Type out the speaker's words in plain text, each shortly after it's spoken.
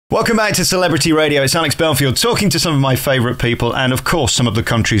Welcome back to Celebrity Radio. It's Alex Belfield talking to some of my favourite people and, of course, some of the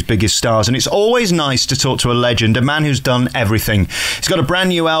country's biggest stars. And it's always nice to talk to a legend, a man who's done everything. He's got a brand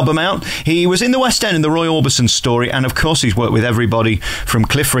new album out. He was in the West End in the Roy Orbison story. And, of course, he's worked with everybody from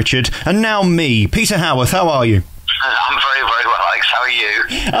Cliff Richard and now me. Peter Howarth, how are you? I'm very, very well, Alex. How are you?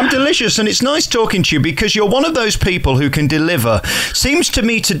 I'm delicious, and it's nice talking to you because you're one of those people who can deliver. Seems to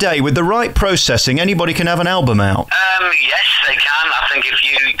me today, with the right processing, anybody can have an album out. Yes, they can. I think if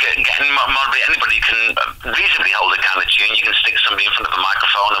you get anybody can reasonably hold a kind of tune. You can stick somebody in front of a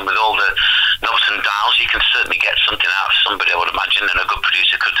microphone, and with all the knobs and dials, you can certainly get something out of somebody, I would imagine, and a good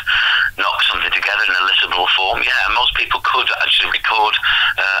producer could knock something together in a listenable form. Yeah, most people could actually record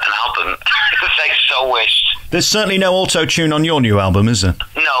an album if they so wished. There's certainly no auto-tune on your new album, is there?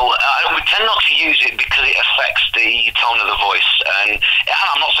 No, we tend not to use it because it affects the tone of the voice. And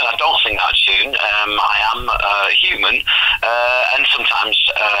I'm not saying I don't sing that tune. I am human, and sometimes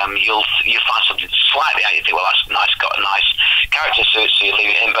you'll find something slightly out. You think, well, that's nice, got a nice character to it, so you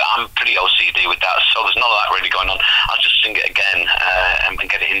leave it in. But I'm pretty OCD with that, so there's none of that really going on. I'll just sing it again and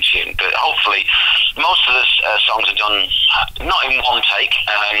get it in tune. But hopefully, most of the songs are done not in one take.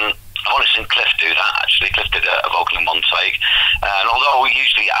 I've only seen Cliff do that, actually. Cliff did a vocal in one take. And although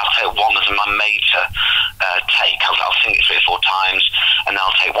usually I'll take one as my major take, I'll sing it 3 or 4 times, and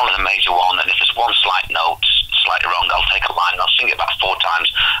I'll take one as a major one, and if there's one slight note slightly wrong, I'll take a line and I'll sing it about 4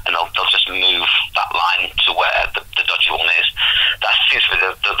 times, and they'll just move that line to where the dodgy one is. That seems to be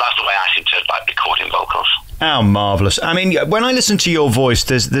that's the way I seem to like recording vocals. How marvellous. I mean, when I listen to your voice,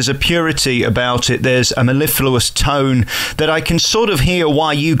 there's a purity about it. There's a mellifluous tone that I can sort of hear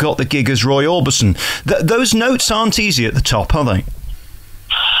why you got the gig as Roy Orbison. Those notes aren't easy at the top, are they?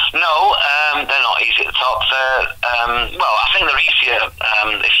 No, they're not easy at the top. Well, I think they're easier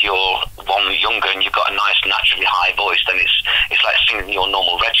if you're one younger and you've got a nice, naturally high voice. Then it's like singing your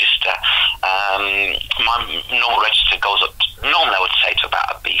normal register. My normal register goes up. Normally, I would say to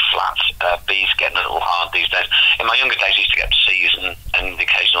about a B flat. B's getting a little hard these days. In my younger days, I used to get C's and the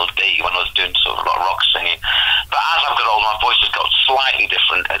occasional D when I was doing sort of a lot of rock singing. But as I've got older, my voice has got slightly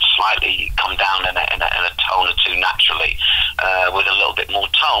different. It's slightly come down in a tone or two naturally, with a little bit more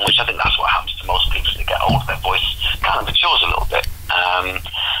tone, which I think that's what happens to most people as they get older. Their voice kind of matures a little bit.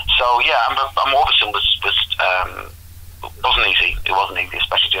 So yeah, Orbison wasn't easy. It wasn't easy,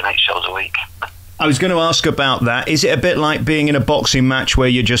 especially doing 8 shows a week. I was going to ask about that. Is it a bit like being in a boxing match where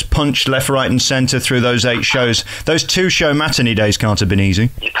you just punch left, right and centre through those 8 shows? Those 2-show matinee days can't have been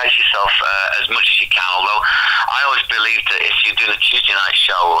easy. You pace yourself as much as you can, although I always believe that if you're doing a Tuesday night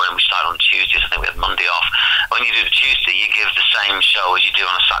show, and we start on Tuesdays, I think we had Monday off, when you do the Tuesday, you give the same show as you do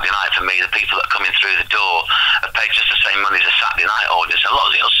on a Saturday night. For me, the people that are coming through the door are paid just the same money as a Saturday night audience. A lot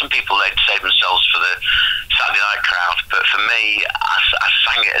of, some people, they'd save themselves for the Saturday night crowd, but for me, I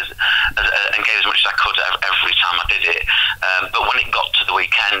sang it and gave as much as I could every time I did it. But when it got to the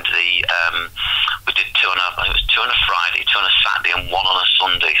weekend, we did 2 on a Friday, 2 on a Saturday, and 1 on a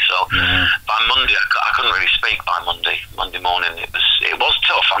Sunday. So by Monday, I couldn't really speak. By Monday morning, it was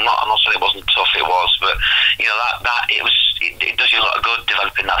tough. I'm not saying it wasn't tough. It was, but you know it does you a lot of good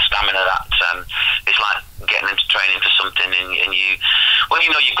developing that stamina. That it's like getting into training for something, and you when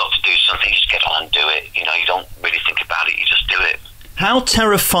you know you've got to do something, you just get on and do it. You know, you don't really think about it. You just do it. How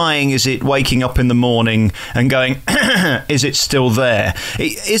terrifying is it waking up in the morning and going, is it still there?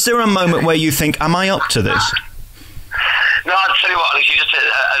 Is there a moment where you think, am I up to this? No, I'll tell you what, Alex, you just hit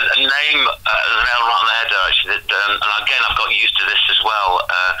a name, the nail right on the head there, actually. And again, I've got used to this as well,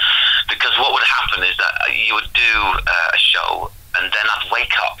 because what would happen is that you would do a show, and then I'd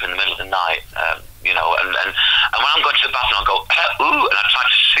wake up in the middle of the night, you know, and when I'm going to the bathroom, I'll go, ooh, and I try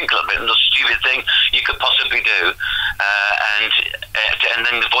to sink a little bit, and the stupid thing you could possibly do, and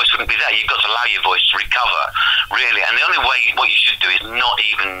then the voice wouldn't be there. You've got to allow your voice to recover, really, and the only way, what you should do is not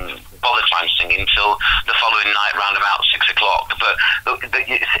even bother trying to sing until the following night round about 6 o'clock. But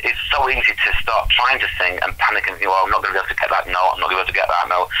it's so easy to start trying to sing and panic and think, well, I'm not going to be able to get that note, I'm not going to be able to get that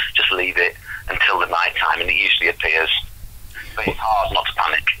note. Just leave it until the night time, and it usually appears. But it's hard not to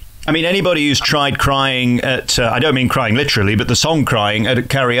panic. I mean, anybody who's tried crying at, I don't mean crying literally, but the song crying at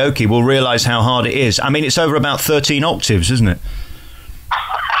karaoke will realise how hard it is. I mean, it's over about 13 octaves, isn't it?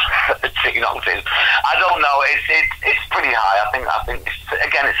 13 octaves. I don't know. It's pretty high. I think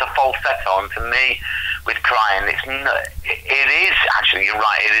again, it's a falsetto, and for me, with crying, it is actually, you're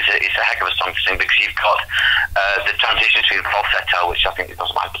right, it's a heck of a song to sing, because you've got the transition between falsetto, which I think it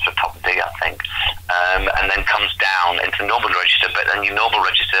goes like to top D, I think, and then comes down into normal register, but then your normal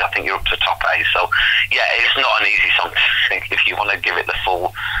register, I think you're up to top A. So yeah, it's not an easy song to sing if you want to give it the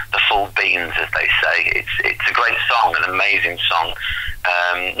full beans, as they say. It's a great song, an amazing song,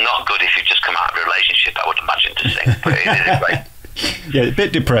 Not good if you've just come out of a relationship, I would imagine, to sing, but it is great. Yeah, a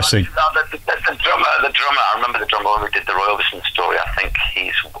bit depressing. The drummer, I remember the drummer when we did the Roy Orbison story. I think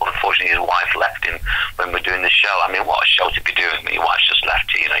unfortunately his wife left him when we were doing the show. I mean, what a show to be doing when your wife's just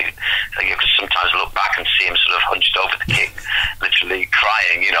left you, you could sometimes look back and see him sort of hunched over the kick, literally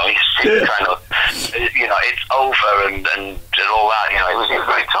crying, you kind of, it's over and all that, it was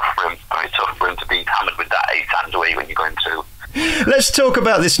very tough for him to be hammered with that 8 times a week when you're going through. Let's talk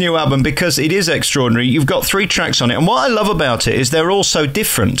about this new album, because it is extraordinary. You've got 3 tracks on it, and what I love about it is they're all so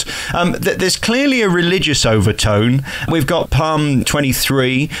different. There's clearly a religious overtone. We've got Palm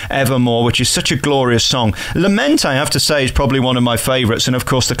 23, Evermore, which is such a glorious song. Lament, I have to say, is probably one of my favourites, and of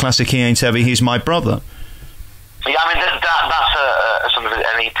course the classic He Ain't Heavy, He's My Brother. Yeah, I mean, that's sort of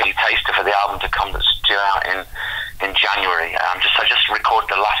an EP taster for the album to come that's due out in January. I just recorded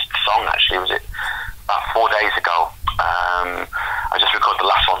the last song, actually. Was it about 4 days ago? I just recorded the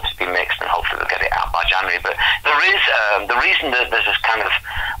last one to be mixed, and hopefully we'll get it out by January. But there is the reason that there's this kind of,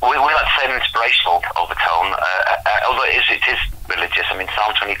 we like to say, an inspirational overtone, although it is religious. I mean,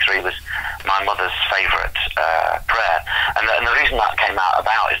 Psalm 23 was my mother's favourite prayer, and the reason that came out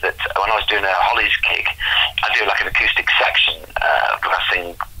about is that when I was doing a Hollies gig, I do like an acoustic section where I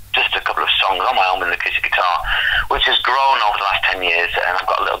sing just a couple of songs on my own with an acoustic guitar, which has grown over the last 10 years, and I've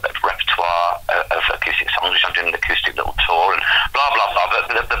got a little bit of repertoire of acoustic songs, which I'm doing an acoustic little tour and blah blah blah.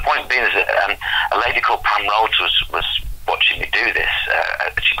 But the point being is that a lady called Pam Rhodes was watching me do this.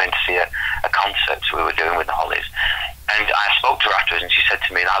 She went to see a concert we were doing with the Hollies, and I spoke to her afterwards, and she said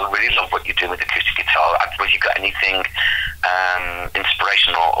to me, "I really love what you're doing with acoustic guitar. Have you got anything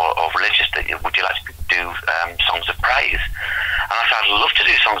inspirational or religious that would you like to do songs of praise?" And I said, "I'd love to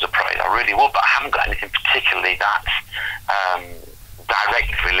do songs of praise, I really would, but I haven't got anything particularly that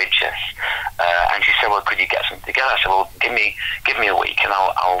direct religious." And she said, "Well, could you get something together?" I said, "Well, give me a week, and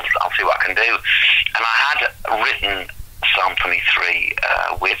I'll see what I can do." And I had written Psalm 23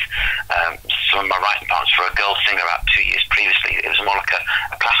 with some of my writing partners for a girl singer about 2 years previously. It was more like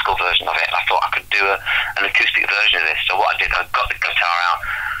a classical version of it. I thought I could do an acoustic version of this. So what I did, I got the guitar out,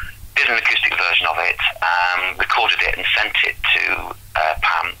 did an acoustic version of it, recorded it and sent it to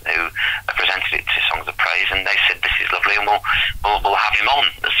Pam, who presented it to Songs of Praise, and they said, "This is lovely, and we'll have him on."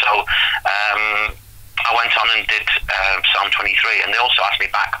 So I went on and did Psalm 23, and they also asked me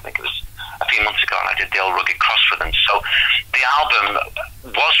back, I think it was a few months ago, and I did the old Rugged Cross for them. So the album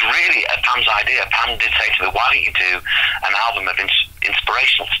was really Pam's idea. Pam did say to me, "Why don't you do an album of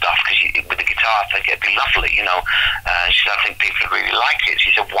inspirational stuff? Because with the guitar, I think it'd be lovely, She said, "I think people would really like it."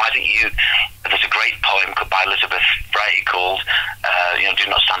 She said, "Why don't you?" There's a great poem by Elizabeth Bray called, "Do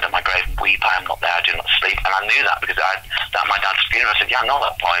not stand at my grave and weep. I am not there. I do not sleep." And I knew that because at my dad's funeral. I said, "Yeah, I know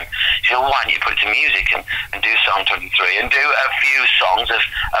that poem." She said, "Well, why don't you put it to music and do Psalm 23 and do a few songs of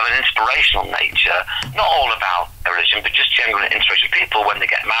an inspirational nature, not all about religion, but just general inspiration. People, when they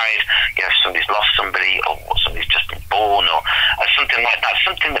get married, if somebody's lost somebody, or somebody's just been born, or something like that,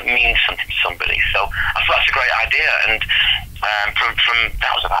 something that means something to somebody." So I thought that's a great idea, and from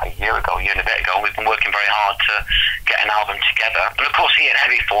that was about a year and a bit ago, and we've been working very hard to get an album together. And of course, He Ain't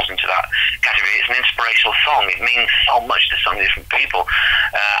Heavy falls into that category. It's an inspirational song. It means so much to so many different people,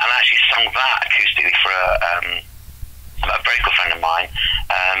 and I actually sung that acoustically for a very good friend of mine,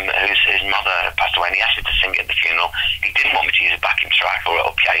 his mother had passed away, and he asked me to sing it at the funeral. He didn't want me to use a backing track or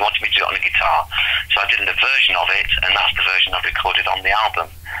a piano. He wanted me to do it on a guitar. So I did a version of it, and that's the version I've recorded on the album.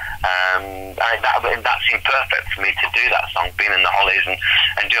 And that seemed perfect for me to do that song, being in the Hollies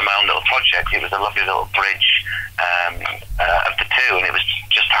and doing my own little project. It was a lovely little bridge of the two, and it was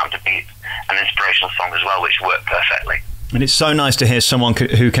just happened to be an inspirational song as well, which worked perfectly. And it's so nice to hear someone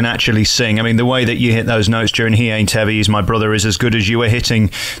who can actually sing. I mean, the way that you hit those notes during He Ain't Heavy, He's My Brother is as good as you were hitting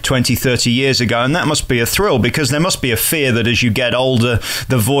 20, 30 years ago. And that must be a thrill, because there must be a fear that as you get older,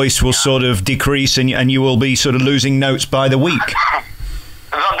 the voice will sort of decrease and you will be sort of losing notes by the week.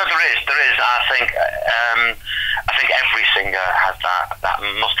 There is. I think every singer has that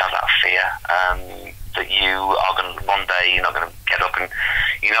must have that fear. That you are going to, one day, you're not going to get up and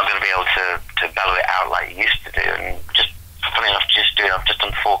you're not going to be able to bellow it out like you used to do. And just funny enough, I've just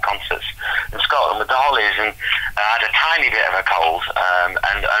done 4 concerts in Scotland with the Hollies, and I had a tiny bit of a cold,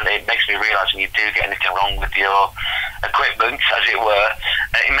 and it makes me realise when you do get anything wrong with your equipment, as it were,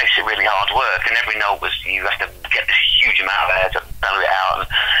 it makes it really hard work. And every note you have to get this huge amount of air to bellow it out.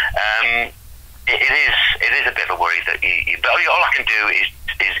 And, it is a bit of a worry that but all I can do is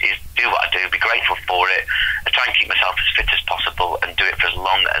do what I do, be grateful for it, and try and keep myself as fit as possible, and do it for as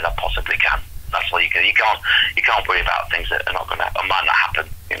long as I possibly can. That's all you can. You can't worry about things that are not going to or might not happen.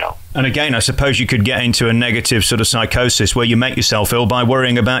 You know. And again, I suppose you could get into a negative sort of psychosis where you make yourself ill by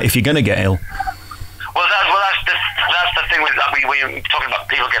worrying about if you're going to get ill. Well, that's the thing with that. We're talking about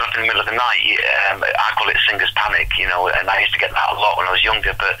people getting up in the middle of the night. I call it singer's panic, you know, and I used to get that a lot when I was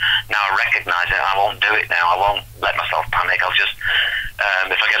younger, but now I recognise it and I won't do it now. I won't let myself panic. I'll just,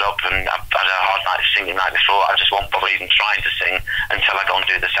 if I get up and I've had a hard night singing the night before, I just won't bother even trying to sing until I go and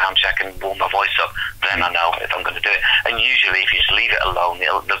do the sound check and warm my voice up. Then I know if I'm going to do it. And usually, if you just leave it alone,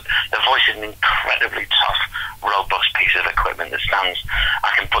 the voice is an incredibly tough, robust piece of equipment that stands.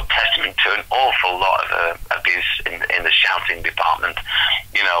 I can put testament to an awful lot of abuse in the shouting department.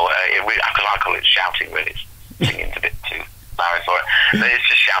 You know, I call it shouting, really. Singing's a bit too loud for it. But it's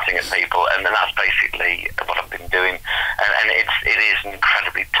just shouting at people, and that's basically what I've been doing. And it is an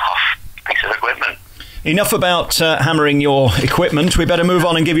incredibly tough piece of equipment. Enough about hammering your equipment. We better move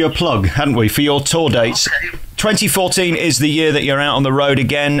on and give you a plug, hadn't we, for your tour dates. Okay. 2014 is the year that you're out on the road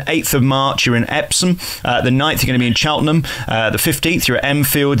again. 8th of March, you're in Epsom. The 9th, you're going to be in Cheltenham. The 15th, you're at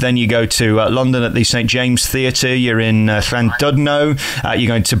Enfield. Then you go to London at the St James Theatre. You're in Llandudno. You're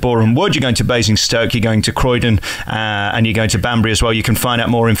going to Boreham Wood. You're going to Basingstoke. You're going to Croydon. And you're going to Banbury as well. You can find out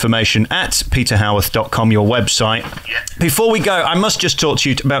more information at peterhowarth.com, your website. Yeah. Before we go, I must just talk to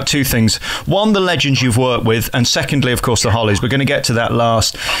you about two things. One, the legends you've worked with. And secondly, of course, the Hollies. We're going to get to that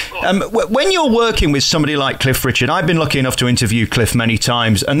last. When you're working with somebody like Cliff Richard, I've been lucky enough to interview Cliff many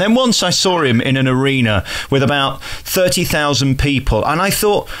times, and then once I saw him in an arena with about 30,000 people, and I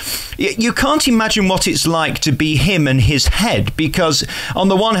thought, you can't imagine what it's like to be him and his head, because on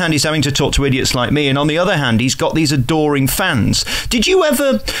the one hand he's having to talk to idiots like me, and on the other hand he's got these adoring fans. Did you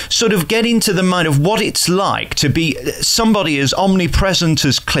ever sort of get into the mind of what it's like to be somebody as omnipresent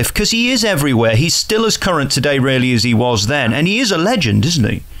as Cliff? Because he is everywhere. He's still as current today really as he was then, and he is a legend, isn't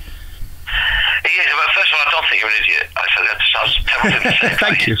he? He is, but first of all, I don't think you're an idiot. I was terrible to say.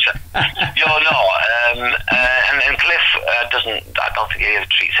 Thank you. You're not. And Cliff doesn't. I don't think he ever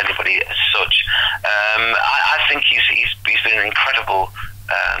treats anybody as such. I think he's been an incredible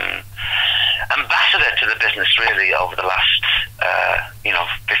ambassador to the business, really, over the last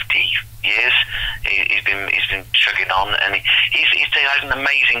 50 years. He's been chugging on, and he's had an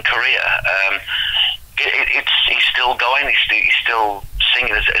amazing career. He's still going. He's still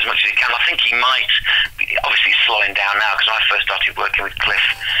singing as much as he can. I think he might be obviously slowing down now, because when I first started working with Cliff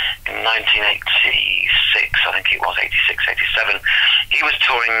in 1986, I think it was 86, 87, he was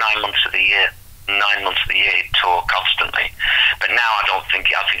touring 9 months of the year. 9 months of the year he'd tour constantly. But now I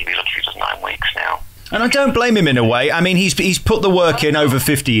think he'd be lucky if he does 9 weeks now. And I don't blame him in a way. I mean, he's put the work in over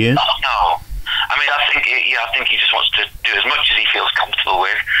 50 years. No. I mean, I think he just wants to do as much as he feels comfortable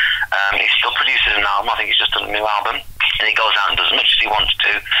with. He still produces an album. I think he's just done a new album, and he goes out and does as much as he wants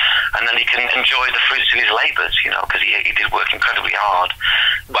to, and then he can enjoy the fruits of his labours, because he did work incredibly hard.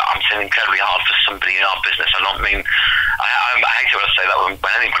 Well, I'm saying incredibly hard for somebody in our business. I don't mean, I hate it when I say that when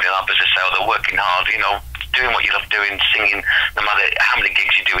anybody in our business say, oh, they're working hard, doing what you love doing, singing, no matter how many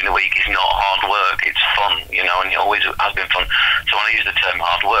gigs you do in a week, is not hard work. It's fun, and it always has been fun. So when I use the term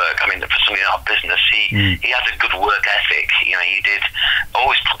hard work, I mean, for somebody in our business, he has a good work ethic. He did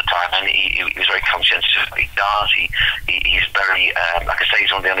always put the time in. He was very conscientious of what he does. He's very, like I say,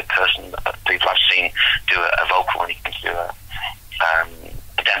 he's one of the only people I've seen do a vocal when he can do a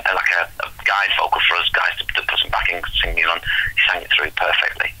guide vocal for us guys to put some backing singing on. He sang it through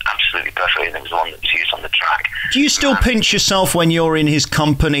perfectly, absolutely perfectly, and it was the one that was used on the track. Do you still pinch yourself when you're in his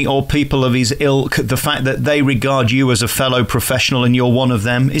company or people of his ilk, the fact that they regard you as a fellow professional and you're one of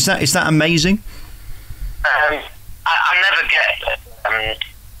them? Is that amazing? I never get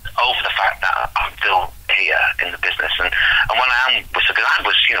over the fact that I'm still here in the business, and when I was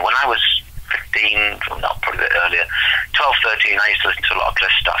when I was 15, not probably a bit earlier, 12, 13, I used to listen to a lot of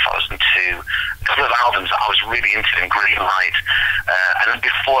Cliff stuff. I was into a couple of albums that I was really into in Green Light, and then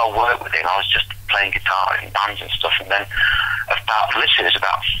before I worked with him, I was just playing guitar in bands and stuff, and then it was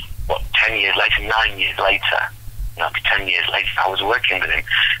about 10 years later, 9 years later, 10 years later, I was working with him.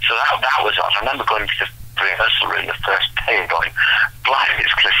 So that was odd. I remember going to the rehearsal room the first day and going, blimey,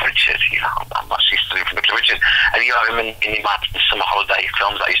 it's Cliff Richard. I'm actually studying from Cliff Richard. And you have him in my summer holiday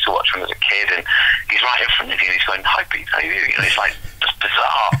films I used to watch when I was a kid, and he's right in front of you and he's going, hi Pete, how are you? It's like, just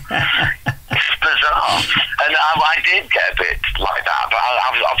bizarre. It's bizarre. And I did get a bit like that, but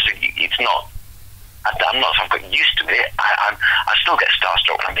obviously it's not, I'm not quite used to it. I still get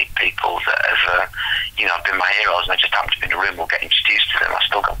starstruck when I meet people that have, been my heroes, and I just happen to be in a room or get introduced to them. I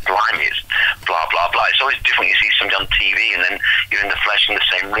still go, blimey, it's blah, blah, blah. It's always different. You see somebody on TV and then you're in the flesh in the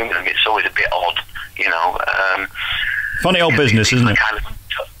same room with them. It's always a bit odd, Funny old business, isn't it?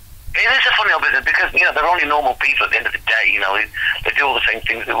 It It is a funny old business because, you know, they're only normal people at the end of the day, you know, they do all the same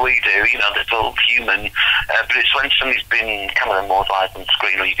things that we do, you know, they're still human, but it's when somebody's been kind of immortalised on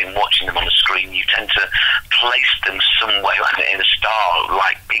screen or you've been watching them on the screen, you tend to place them somewhere in a star,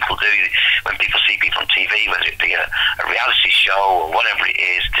 like people do when people see people on TV, whether it be a reality show or whatever it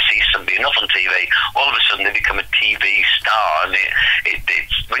is, to see somebody enough on TV, all of a sudden they become a TV star, and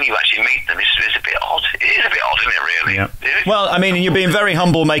it's when you actually meet them, it's a bit odd. It is a bit odd, isn't it, really? Yeah. Well, I mean, you're being very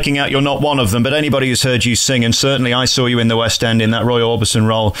humble making out you're not one of them, but anybody who's heard you sing, and certainly I saw you in the West End in that Roy Orbison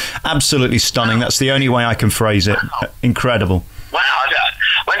role, absolutely stunning. That's the only way I can phrase it. Incredible. Wow.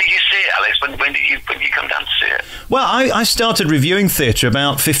 When did you see it, Alex? When did you come down to see it? Well, I started reviewing theatre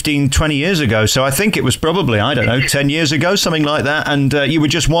about 15, 20 years ago, so I think it was probably, I don't know, 10 years ago, something like that, and you were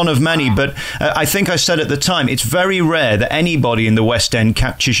just one of many, but I think I said at the time, it's very rare that anybody in the West End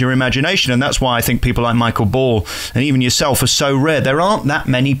captures your imagination, and that's why I think people like Michael Ball and even yourself are so rare. There aren't that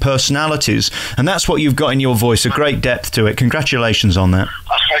many personalities, and that's what you've got in your voice, a great depth to it. Congratulations on that.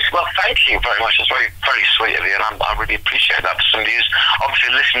 Well, thank you very much. That's very, very sweet of you, and I really appreciate that. For somebody who's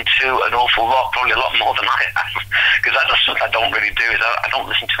obviously listened to an awful lot, probably a lot more than I have, because that's something I don't really do. Is I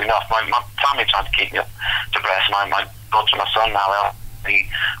don't listen to enough. My family trying to keep me up to breast. My daughter and my son now, they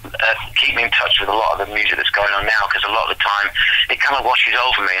keep me in touch with a lot of the music that's going on now, because a lot of the time it kind of washes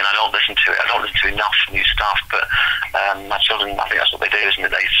over me, and I don't listen to it. I don't listen to enough new stuff. But my children, I think that's what they do, isn't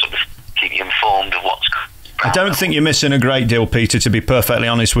it? They sort of keep you informed of what's going on. I don't think you're missing a great deal, Peter, to be perfectly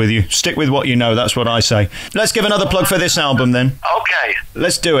honest with you. Stick with what you know, that's what I say. Let's give another plug for this album then. Okay.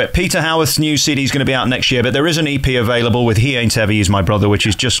 Let's do it. Peter Howarth's new CD is going to be out next year, but there is an EP available with He Ain't Ever Used My Brother, which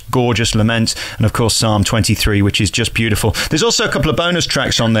is just gorgeous, Lament, and of course Psalm 23, which is just beautiful. There's also a couple of bonus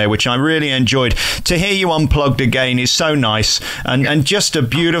tracks on there, which I really enjoyed. To hear you unplugged again is so nice, and just a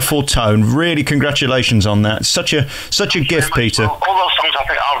beautiful tone. Really, congratulations on that. Such a gift, Peter. Well, all those songs I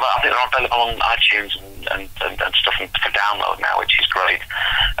think are available on iTunes and stuff for download now, which is great.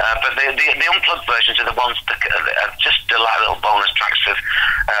 But the unplugged versions are the ones that are just like little bonus tracks of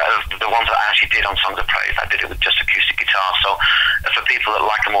the ones that I actually did on Songs of Praise. I did it with just acoustic guitar. So for people that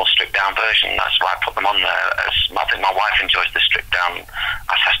like a more stripped down version, that's why I put them on there. I think my wife enjoys the stripped down.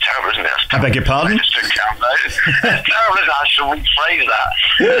 That's terrible, isn't it? I beg your pardon? The stripped down version. It's terrible, isn't it? I should rephrase that.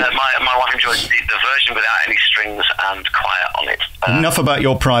 My wife enjoys the version without any strings and quiet on it. Enough about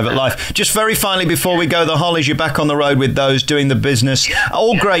your private life. Just very finally before we go, the Hollies, you're back on the road with those, doing the business.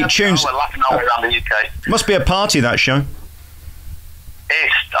 All great tunes. We're laughing all around the UK. Must be a party, that show.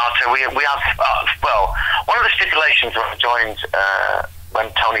 I'll tell you, we have, well, one of the stipulations when I joined,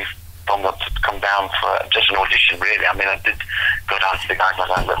 when Tony phoned up to come down for just an audition, really. I mean, I did go down to the guys and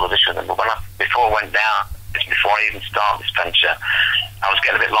I had a little audition with them, but before I went down, before I even started this venture, I was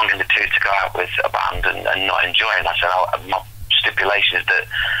getting a bit long in the tooth to go out with a band and not enjoying it. I said, my stipulation is that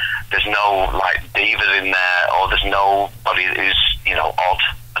there's no like divas in there, or there's nobody who's, you know, odd.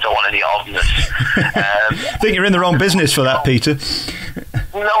 I don't want any oddness. I think you're in the wrong business for that, Peter.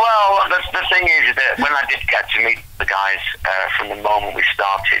 No, well, the thing is that when I did get to meet the guys from the moment we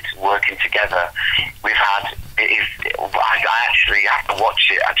started working together, we've had. I actually have to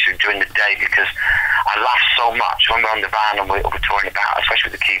watch it during the day, because I laugh so much when we're on the van and we're touring about,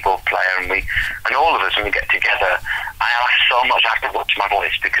 especially with the keyboard player and all of us when we get together. I laugh so much I have to watch my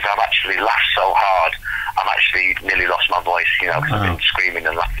voice, because I've actually laughed so hard. I've actually nearly lost my voice, you know, because I've been screaming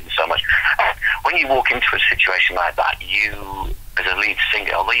and laughing so much. When you walk into a situation like that, you, as a lead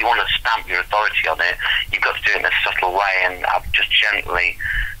singer, although you want to stamp your authority on it, you've got to do it in a subtle way, and I've just gently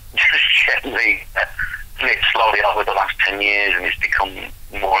it slowly over the last 10 years, and it's become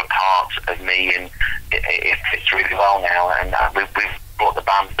more a part of me, and it fits really well now. And we've brought the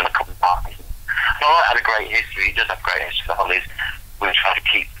band in a couple of parties. Well, it had a great history. It does have a great history for Hollies. We try to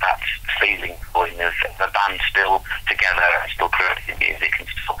keep that feeling going of the band still together, and still creating music, and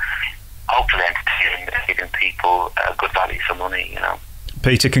still hopefully entertaining and giving people good value for money, you know.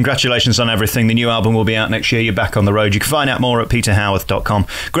 Peter, congratulations on everything. The new album will be out next year. You're back on the road. You can find out more at peterhowarth.com.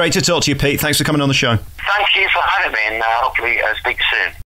 Great to talk to you, Pete. Thanks for coming on the show. Thank you for having me, and hopefully speak soon.